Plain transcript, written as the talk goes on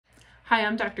Hi,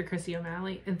 I'm Dr. Chrissy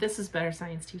O'Malley, and this is Better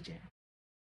Science Teaching.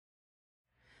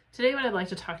 Today what I'd like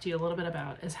to talk to you a little bit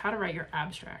about is how to write your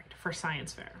abstract for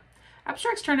science fair.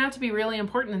 Abstracts turn out to be really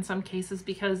important in some cases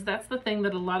because that's the thing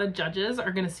that a lot of judges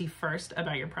are going to see first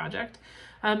about your project.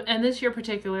 And this year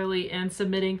particularly, in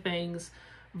submitting things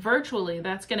virtually,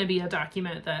 that's going to be a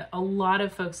document that a lot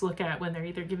of folks look at when they're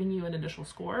either giving you an initial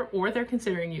score or they're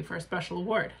considering you for a special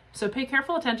award. So pay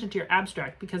careful attention to your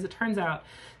abstract because it turns out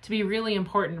to be really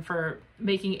important for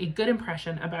making a good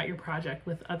impression about your project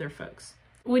with other folks.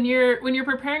 When you're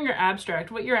preparing your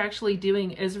abstract, what you're actually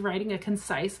doing is writing a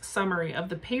concise summary of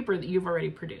the paper that you've already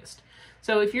produced.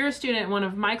 So if you're a student in one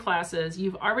of my classes,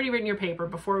 you've already written your paper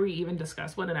before we even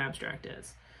discuss what an abstract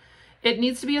is. It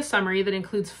needs to be a summary that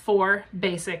includes 4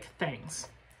 basic things.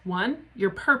 1,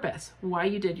 your purpose, why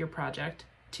you did your project.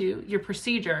 2, your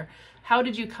procedure, how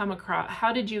did you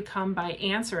come by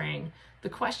answering the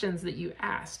questions that you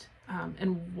asked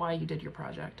and why you did your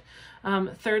project.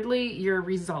 Thirdly, your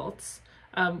results,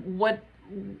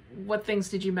 what things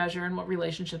did you measure and what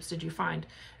relationships did you find?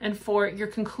 And 4, your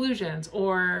conclusions,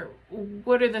 or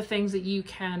what are the things that you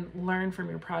can learn from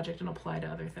your project and apply to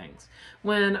other things.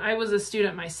 When I was a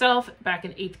student myself back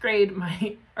in 8th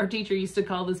grade, our teacher used to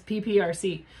call this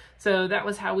PPRC. So that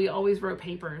was how we always wrote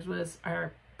papers, was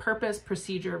our purpose,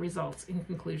 procedure, results, and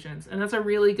conclusions. And that's a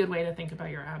really good way to think about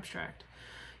your abstract.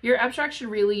 Your abstract should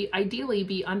really ideally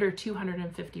be under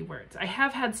 250 words. I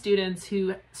have had students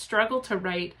who struggle to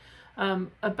write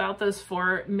about those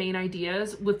 4 main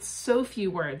ideas with so few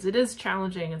words. It is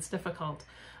challenging, it's difficult.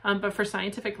 But for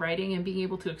scientific writing and being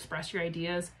able to express your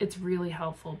ideas, it's really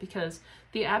helpful because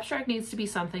the abstract needs to be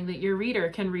something that your reader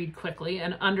can read quickly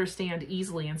and understand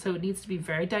easily. And so it needs to be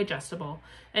very digestible.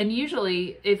 And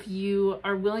usually if you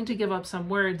are willing to give up some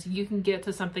words, you can get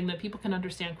to something that people can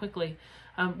understand quickly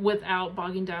without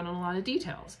bogging down on a lot of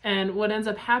details. And what ends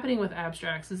up happening with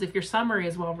abstracts is if your summary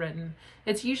is well written,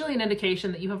 it's usually an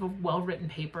indication that you have a well-written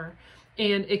paper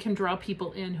and it can draw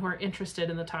people in who are interested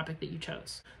in the topic that you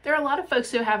chose. There are a lot of folks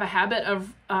who have a habit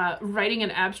of writing an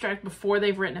abstract before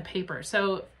they've written a paper.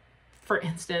 So for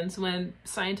instance, when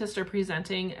scientists are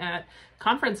presenting at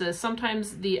conferences,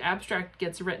 sometimes the abstract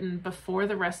gets written before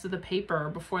the rest of the paper or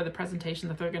before the presentation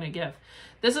that they're going to give.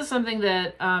 This is something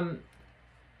that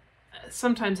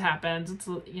sometimes happens. It's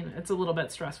a little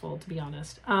bit stressful, to be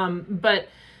honest. But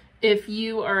if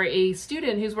you are a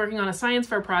student who's working on a science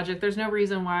fair project, there's no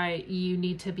reason why you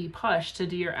need to be pushed to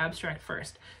do your abstract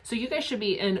first. So you guys should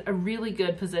be in a really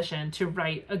good position to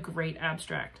write a great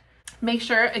abstract. Make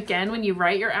sure, again, when you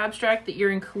write your abstract that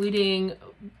you're including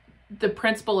the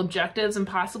principal objectives and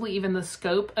possibly even the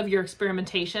scope of your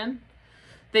experimentation,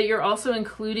 that you're also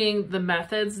including the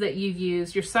methods that you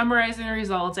use, you're summarizing the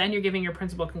results, and you're giving your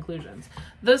principal conclusions.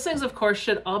 Those things, of course,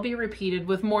 should all be repeated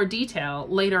with more detail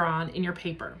later on in your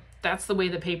paper. That's the way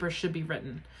the paper should be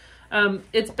written.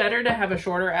 It's better to have a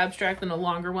shorter abstract than a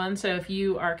longer one. So if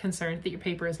you are concerned that your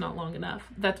paper is not long enough,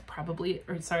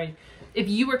 if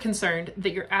you were concerned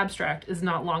that your abstract is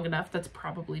not long enough, that's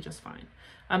probably just fine.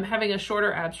 Having a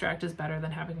shorter abstract is better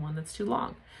than having one that's too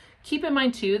long. Keep in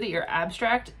mind too that your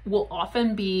abstract will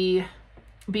often be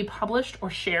published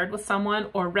or shared with someone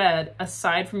or read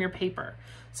aside from your paper.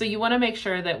 So you want to make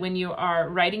sure that when you are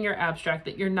writing your abstract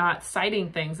that you're not citing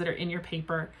things that are in your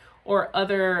paper or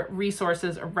other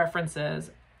resources or references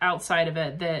outside of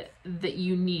it that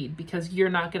you need, because you're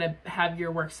not going to have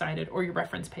your works cited or your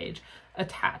reference page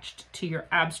attached to your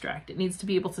abstract. It needs to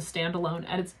be able to stand alone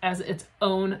as its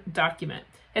own document.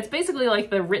 It's basically like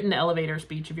the written elevator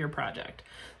speech of your project.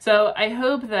 So I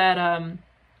hope that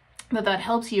that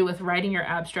helps you with writing your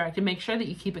abstract, and make sure that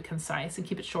you keep it concise and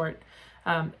keep it short.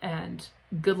 And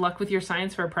good luck with your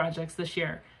science fair projects this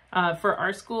year. For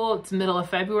our school, it's middle of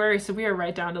February, so we are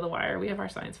right down to the wire. We have our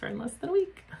science fair in less than a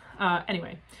week.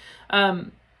 Anyway, I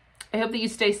hope that you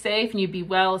stay safe and you be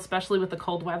well, especially with the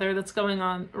cold weather that's going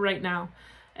on right now.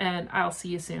 And I'll see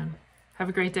you soon. Have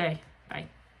a great day. Bye.